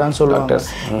உங்களால தான் சொல்லுவாங்க.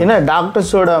 ஏன்னா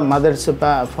டாக்டர்ஸோட மதர்ஸ்,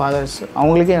 ஃபாதர்ஸ்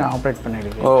அவங்களுக்கே நான் ஆப்ரேட்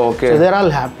பண்ணியிருக்கேன். ஓகே. தேர்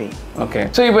ஆல் ஹாப்பி. ஓகே.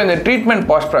 ஸோ இப்போ இந்த ட்ரீட்மெண்ட்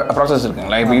ப்ராசஸ்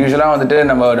இருக்குங்களா, இப்போ யூஸ்வலாக வந்துட்டு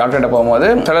நம்ம டாக்டர்கிட்ட போகும்போது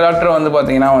சில டாக்டர் வந்து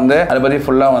பார்த்தீங்கன்னா வந்து அதை பற்றி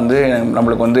ஃபுல்லாக வந்து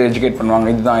நம்மளுக்கு வந்து எஜுகேட் பண்ணுவாங்க,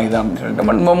 இதுதான் அப்படின்னு சொல்லிட்டு.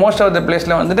 பட் மோஸ்ட் ஆஃப் த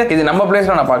பிளேஸில் வந்துட்டு இது நம்ம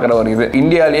பிளேஸில் நான் பார்க்குற ஒரு இது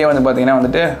இந்தியாவிலேயே வந்து பார்த்தீங்கன்னா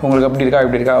வந்துட்டு உங்களுக்கு அப்படி இருக்கா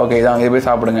இப்படி இருக்கா, ஓகே இதான் இதை போய்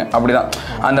சாப்பிடுங்க அப்படி தான்.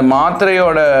 அந்த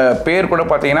மாத்திரையோட பேர் கூட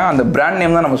பார்த்தீங்கன்னா அந்த பிராண்ட்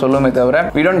நேம் தான் நம்ம சொல்லுவோமே தவிர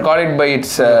we don't call it by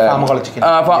its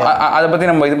அதை பற்றி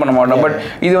நம்ம இது பண்ண மாட்டோம். பட்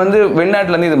இது வந்து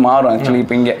வெளிநாட்டிலேருந்து இது மாறும் ஆக்சுவலி.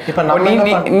 இப்போ இங்கே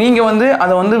நீங்கள் வந்து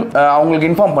அதை வந்து அவங்களுக்கு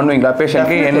இன்ஃபார்ம் பண்ணுவீங்களா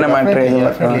பேஷண்ட்க்கு என்ன மேட்ரு?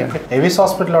 எவிஸ்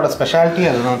ஹாஸ்பிட்டலோட ஸ்பெஷாலிட்டி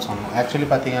அதுதான் சொன்னோம். ஆக்சுவலி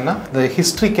பார்த்தீங்கன்னா இந்த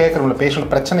ஹிஸ்ட்ரி கேட்குறோம்ல, பேஷண்ட்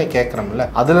பிரச்சனை கேட்குறோம்ல,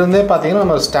 அதுலேருந்தே பார்த்தீங்கன்னா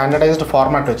நம்ம ஸ்டாண்டர்டைஸ்டு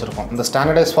ஃபார்மேட் வச்சிருக்கோம். இந்த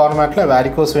ஸ்டாண்டர்டைஸ் ஃபார்மேட்டில்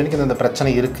வெரிகோஸ் வெயினுக்கு இந்த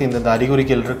பிரச்சனை இருக்குது, இந்த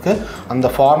அறிகுறிகள் இருக்குது, அந்த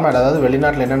ஃபார்மேட் அதாவது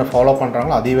வெளிநாட்டில் என்னென்ன ஃபாலோ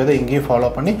பண்ணுறாங்களோ அதே தான் இங்கேயும்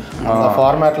ஃபாலோ பண்ணி அந்த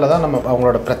ஃபார்மேட்டில் தான் நம்ம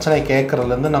அவங்களோட பிரச்சனை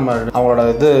கேட்குறதுலேருந்து நம்ம அவங்களோட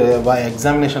இது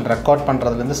examination record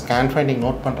பண்ணுறதுலேருந்து scan finding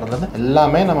note பண்ணுறதுலேருந்து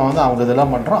எல்லாமே நம்ம வந்து அவங்க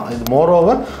இதெல்லாம் பண்ணுறோம். இது மோர்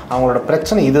ஓவர் அவங்களோட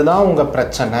பிரச்சனை இதுதான் உங்கள்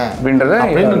பிரச்சனை அப்படின்றத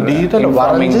டீட்டெயில்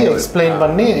வரைஞ்சி எக்ஸ்பிளைன்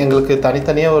பண்ணி எங்களுக்கு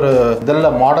தனித்தனியாக ஒரு இதில்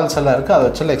மாடல்ஸ் எல்லாம் இருக்குது, அதை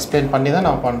வச்சு எக்ஸ்பிளைன் பண்ணி தான்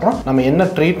நம்ம பண்ணுறோம். நம்ம என்ன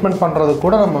ட்ரீட்மெண்ட் பண்ணுறது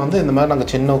கூட நம்ம வந்து இந்த மாதிரி நாங்கள்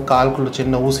சின்ன கால்குள்ள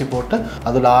சின்ன ஊசி போட்டு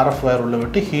அதில் ஆர்எஃப் வயர் உள்ள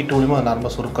விட்டு ஹீட் மூலியமாக அதை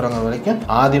நரம்ப சுருக்குறவங்க வரைக்கும்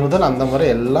ஆதி முதல் அந்த மாதிரி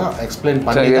எல்லாம் எக்ஸ்பிளைன்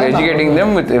பண்ணி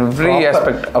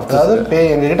அதாவது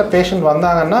எங்ககிட்ட பேஷண்ட்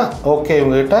வந்தாங்கன்னா ஓகே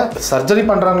இவங்ககிட்ட சர்ஜரி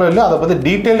பண்ணுறாங்களோ இல்லையோ அதை பற்றி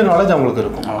டீட்டெயில் நாலேஜ் அவங்களுக்கு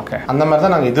இருக்கும். அந்த மாதிரி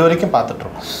தான் நாங்கள் இது வரைக்கும் பார்த்துட்டு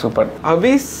இருக்கோம். சூப்பர்.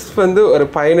 அவிஸ் வந்து ஒரு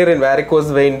பைனியர் இன்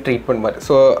வெரிகோஸ் வெயின் ட்ரீட்மெண்ட் மாதிரி.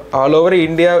 So all over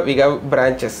India we have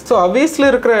branches. So அவிஸில்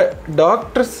இருக்கிற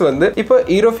டாக்டர்ஸ் வந்து இப்போ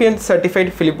யூரோப்பியன்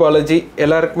சர்டிஃபைட் ஃபிலிப்பாலஜி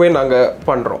எல்லாருக்குமே நாங்கள்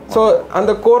பண்ணுறோம். ஸோ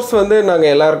அந்த கோர்ஸ் வந்து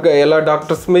நாங்கள் எல்லா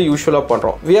டாக்டர்ஸுமே யூஸ்வலாக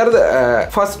பண்ணுறோம். We are the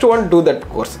first one do that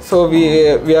course. So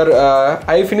we are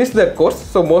I finish that course.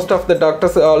 So most of the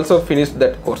doctors also finish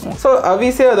that course. So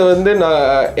அவிஸே அதை வந்து நான்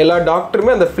எல்லா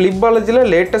டாக்டருமே அந்த ஃபிலிப்பாலஜியில்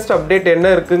லேட்டஸ்ட் அப்டேட் என்ன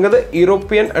இருக்குங்கிறத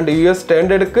யூரோப்பியன் அண்ட் யூஎஸ்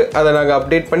ஸ்டாண்டர்டுக்கு அதை நாங்கள்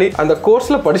அப்டேட் பண்ணி அந்த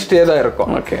கோர்ஸில் படிச்சுட்டே தான் இருக்கோம்.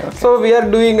 Okay. So we are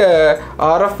doing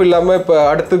RF இல்லாமல் இப்போ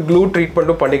அடுத்து க்ளூ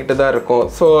ட்ரீட்மெண்ட்டும் பண்ணிக்கிட்டு தான் இருக்கும்.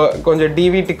 ஸோ கொஞ்சம்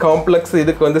டிவிடி காம்ப்ளெக்ஸ்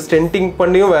இதுக்கு வந்து ஸ்டென்டிங்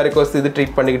பண்ணியும் வெரிகோஸ் இது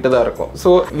ட்ரீட் பண்ணிக்கிட்டு தான் இருக்கும்.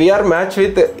 So we are match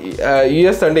with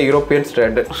US and European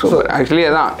standard. So actually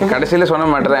அதான் கடைசியில் சொன்ன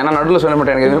மாட்டேன், ஏன்னா நடுவில் சொன்ன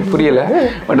மாட்டேன் எனக்கு எதுவும் புரியல.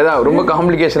 பட் அதான் ரொம்ப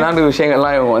காம்ப்ளிகேஷனான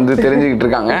விஷயங்கள்லாம் இவங்க வந்து தெரிஞ்சுக்கிட்டு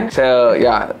இருக்காங்க.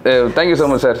 Thank you so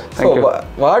much sir.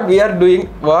 What we are doing,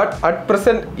 what at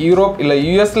present Europe இல்லை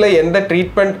யூஎஸ்ல எந்த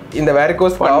ட்ரீட்மெண்ட் இந்த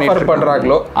வேரிகோஸ் ஆஃபர்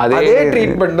பண்றாங்களோ அதே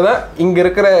ட்ரீட்மெண்ட் தான் இங்க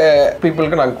இருக்கிற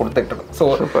பீப்புளுக்கு நாங்கள் கொடுத்துட்டு இருக்கோம். ஸோ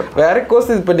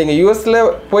வேரிகோஸ் இப்போ நீங்க யூஎஸ்ல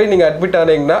போய் நீங்க அட்மிட்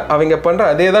ஆனீங்கன்னா அவங்க பண்ற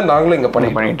அதே தான் நாங்களும் இங்க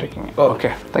பண்ணிட்டு இருக்கீங்க.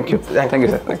 Okay, thank you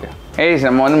sir. தேங்க்யூ.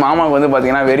 நம்ம வந்து மாமாவுக்கு வந்து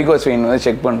பார்த்தீங்கன்னா வெரிகோஸ் வெயின் வந்து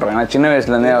செக் பண்ணுறோம். ஏன்னா சின்ன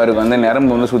வயசுலேருந்தே அவருக்கு வந்து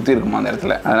நரம்பு வந்து சுற்றி இருக்குமா அந்த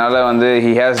இடத்துல. அதனால் வந்து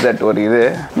ஹி ஹேஸ் தட் ஒரு இது.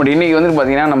 பட் இன்றைக்கி வந்து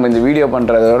பார்த்தீங்கன்னா நம்ம இந்த வீடியோ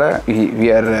பண்ணுறதோட we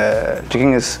are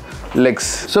checking is Lex.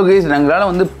 So guys, எங்களால்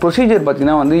வந்து ப்ரொசீஜர்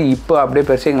பார்த்தீங்கன்னா வந்து இப்போ அப்படியே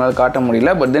பெருசாக எங்களால் காட்ட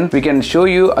முடியல. But then we can show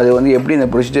you அது வந்து எப்படி இந்த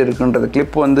ப்ரொசீஜர் இருக்குன்றது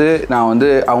கிளிப் வந்து நான் வந்து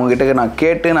அவங்ககிட்ட நான்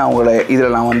கேட்டு நான் உங்களை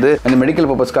இதில் நான் வந்து அந்த மெடிக்கல்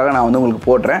பர்பஸ்க்காக நான் வந்து உங்களுக்கு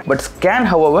போடுறேன். பட் ஸ்கேன்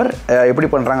ஹவர் எப்படி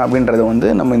பண்ணுறாங்க அப்படின்றத வந்து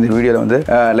நம்ம இந்த வீடியோவில் வந்து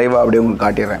லைவாக அப்படியே உங்களுக்கு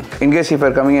காட்டிடுறேன். In case if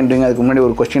are coming and doing அதுக்கு முன்னாடி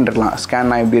ஒரு கொஸ்டின் இருக்கலாம்,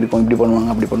 ஸ்கேன்னா எப்படி இருக்கும், இப்படி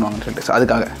பண்ணுவாங்க அப்படி பண்ணுவாங்கன்னு சொல்லிட்டு. ஸோ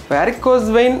அதுக்காக வேரிகோஸ்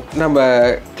வெயின் நம்ம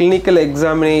கிளினிக்கல்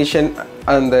எக்ஸாமினேஷன்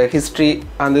அந்த ஹிஸ்ட்ரி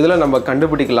அந்த இதில் நம்ம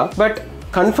கண்டுபிடிக்கலாம். பட்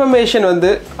கன்ஃபர்மேஷன் வந்து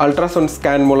அல்ட்ராசவுண்ட்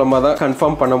ஸ்கேன் மூலமாக தான்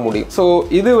கன்ஃபார்ம் பண்ண முடியும். ஸோ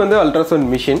இது வந்து அல்ட்ராசவுண்ட்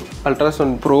மிஷின்,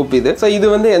 அல்ட்ராசவுண்ட் ப்ரோப் இது. ஸோ இது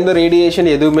வந்து எந்த ரேடியேஷன்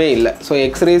எதுவுமே இல்லை. ஸோ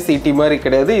எக்ஸ்ரே சிடி மாதிரி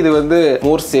கிடையாது. இது வந்து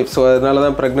மோர் சேஃப். ஸோ அதனால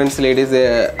தான் ப்ரெக்னன்சி லேடிஸ்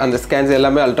அந்த ஸ்கேன்ஸ்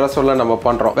எல்லாமே அல்ட்ராசவுண்டில் நம்ம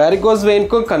பண்ணுறோம். வேரிகோஸ்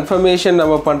வெயினுக்கும் கன்ஃபர்மேஷன்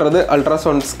நம்ம பண்ணுறது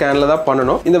அல்ட்ராசவுண்ட் ஸ்கேனில் தான்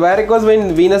பண்ணணும். இந்த வேரிகோஸ் வெயின்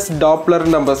வீனஸ் டாப்லர்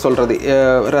நம்ம சொல்கிறது,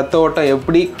 ரத்த ஓட்டம்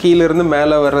எப்படி கீழிருந்து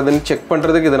மேலே வர்றதுன்னு செக்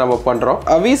பண்ணுறதுக்கு இது நம்ம பண்ணுறோம்.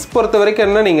 அவிஸ் பொறுத்த வரைக்கும்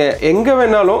என்ன, நீங்கள் எங்கே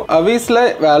வேணாலும் அவிஸில்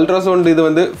அல்ட்ராசவுண்ட் இது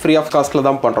வந்து ஃப்ரீ ஆஃப் காஸ்ட்ல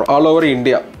தான் பண்றோம் ஆல் ஓவர்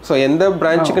இந்தியா. ஸோ எந்த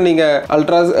பிரான்ச்சுக்கு நீங்க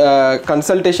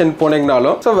consultation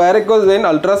போனீங்கனாலும் so varicose vein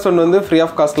ultrasound வந்து ஃப்ரீ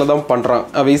ஆஃப் காஸ்ட்ல தான்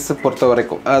பண்றாங்க அவிஸ் பொறுத்த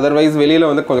வரைக்கும். அதர்வைஸ் வெளியில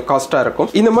வந்து கொஞ்சம் காஸ்டா இருக்கும்.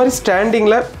 இந்த மாதிரி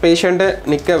ஸ்டாண்டிங்ல பேஷண்ட்டை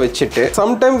நிக்க வச்சுட்டு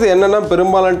சம்டைம்ஸ் என்னன்னா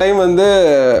பெரும்பாலான டைம் வந்து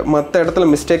மற்ற இடத்துல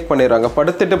மிஸ்டேக் பண்ணிடுறாங்க,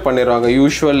 படுத்துட்டு பண்ணிடுறாங்க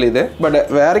யூஸ்வல் இது. பட்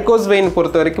வேரிகோஸ் வெயின்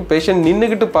பொறுத்த வரைக்கும் பேஷண்ட்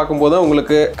நின்றுகிட்டு பார்க்கும்போது தான்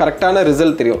உங்களுக்கு கரெக்டான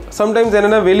ரிசல்ட் தெரியும். சம்டைம்ஸ்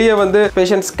என்னன்னா வெளியே வந்து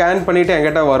பேஷண்ட் ஸ்கேன் பண்ணிட்டு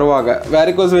என்கிட்ட வருவாங்க,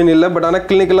 வேரிகோஸ் வெயின் இல்லை பட் ஆனால்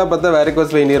கிளினிக்கலாக பார்த்தா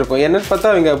வேரிகோஸ் வெயின் இருக்கும். என்னன்னு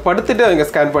பார்த்தா அவங்க படுத்துட்டு அவங்க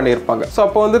ஸ்கேன் பண்ணியிருப்பாங்க. ஸோ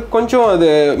அப்போ வந்து கொஞ்சம் அது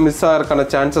மிஸ் ஆகிறதுக்கான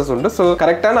சான்சஸ் உண்டு. ஸோ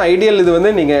கரெக்டான ஐடியல் இது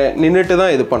வந்து நீங்கள் நின்றுட்டு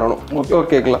தான் இது பண்ணணும்.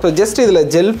 ஓகேங்களா? ஸோ ஜஸ்ட் இதில்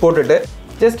ஜெல் போட்டுட்டு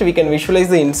just we can visualize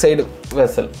the inside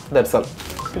vessel. That's all.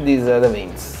 These are the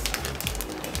veins.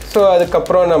 So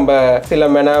அதுக்கப்புறம் நம்ம சில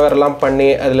மெனாவர்லாம் பண்ணி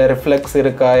அதில் ரிஃப்ளெக்ஸ்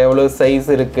இருக்கா, எவ்வளோ சைஸ்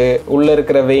இருக்குது, உள்ளே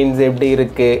இருக்கிற வெயின்ஸ் எப்படி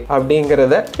இருக்குது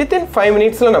அப்படிங்கிறத வித்தின் 5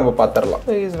 மினிட்ஸில் நம்ம பார்த்துடலாம்.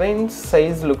 Is veins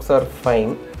size looks R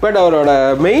fine. But அவரோட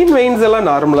மெயின் வெயின்ஸ் எல்லாம்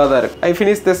நார்மலாக தான் இருக்குது. I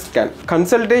finish the scan.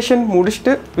 Consultation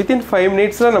முடிச்சுட்டு வித்தின் 5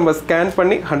 மினிட்ஸில் நம்ம ஸ்கேன்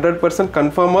பண்ணி 100%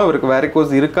 கன்ஃபார்மாக அவருக்கு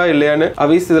வேரிகோஸ் இருக்கா இல்லையான்னு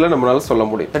அவிஸ் இதில் நம்மளால சொல்ல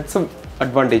முடியும். That's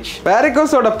advantage.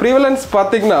 வேரிகோஸோட ப்ரிவலன்ஸ்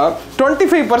பார்த்தீங்கன்னா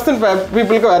 25%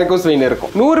 பீப்புளுக்கு வேரிகோஸ் வெயின்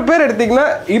இருக்கும். 100 பேர் எடுத்தீங்கன்னா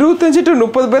 25 to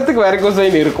 30 பேருக்கு வேரிகோஸ்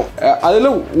வெயின் இருக்கும். அதில்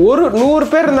ஒரு 100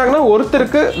 பேர் இருந்தாங்கன்னா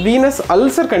ஒருத்தருக்கு வீனஸ்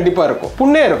அல்சர் கண்டிப்பாக இருக்கும்,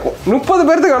 புண்ணே இருக்கும். 30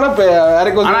 பேருக்கு ஆனால்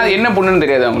வேரிகோஸ் என்ன புண்ணுன்னு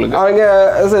தெரியாது அவங்களுக்கு.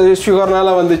 அவங்க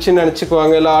சுகர்னால வந்துச்சுன்னு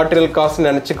நினச்சிக்குவாங்க, இல்லை ஆர்டரியல் காஸ்ட்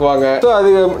நினச்சிக்குவாங்க. ஸோ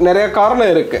அது நிறைய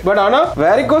காரணம் இருக்கு. பட் ஆனால்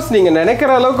வேரிகோஸ் நீங்கள்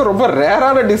நினைக்கிற அளவுக்கு ரொம்ப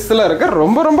ரேரான டிஸ்ல இருக்கு,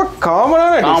 ரொம்ப ரொம்ப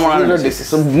காமனான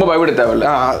டிசீஸ். ரொம்ப பயப்பட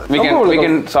தேவையில்லை. We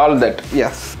can solve that.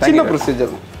 Yes. Chinna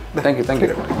procedure. Thank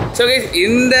you. So guys,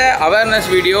 இந்த awareness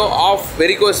video of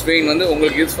varicose vein வந்து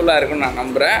உங்களுக்கு யூஸ்ஃபுல்லாக இருக்கும்னு நான்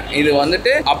நம்புகிறேன். இது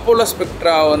வந்துட்டு அப்போலோ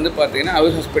ஸ்பெக்ட்ரா வந்து பார்த்தீங்கன்னா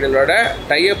அவிஸ் ஹாஸ்பிட்டலோட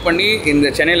டைப் பண்ணி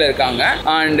இந்த சென்னையில் இருக்காங்க.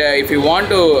 And if you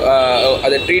want to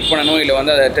அதை ட்ரீட் பண்ணணும் இல்லை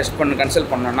வந்து அதை டெஸ்ட் பண்ண கன்சல்ட்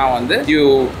பண்ணணும்னா வந்து you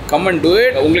come and do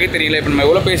it. உங்களுக்கே தெரியல இப்போ நம்ம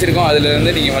எவ்வளோ பேசியிருக்கோம்,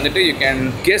 அதுலேருந்து நீங்கள் வந்துட்டு you can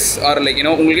guess R like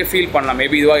உங்களுக்கே ஃபீல் பண்ணலாம்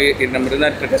மேபி இதுவாக நம்ம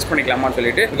இருந்தால் டெஸ்ட் பண்ணிக்கலாமான்னு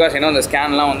சொல்லிட்டு. பிகாஸ் அந்த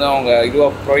ஸ்கேன்லாம் வந்து அவங்க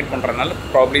இதுவாக ப்ரொவைட் பண்ணுறதுனால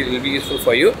probably it will be useful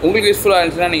for you. உங்களுக்கு யூஸ்ஃபுல்லாக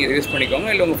இருந்துச்சுன்னா நீங்கள் யூஸ் பண்ணிக்கோங்க.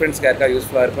 இல்லை உங்கள் ஃப்ரெண்ட்ஸ்க்கு யாருக்காவது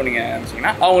யூஸ்ஃபுல்லாக இருக்கும் நீங்கள்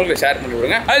நினச்சிங்கன்னா அவங்களுக்கு ஷேர் பண்ணி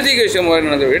விடுங்க. I'll see you guys tomorrow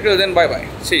in another video. Then bye bye.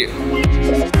 See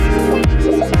you.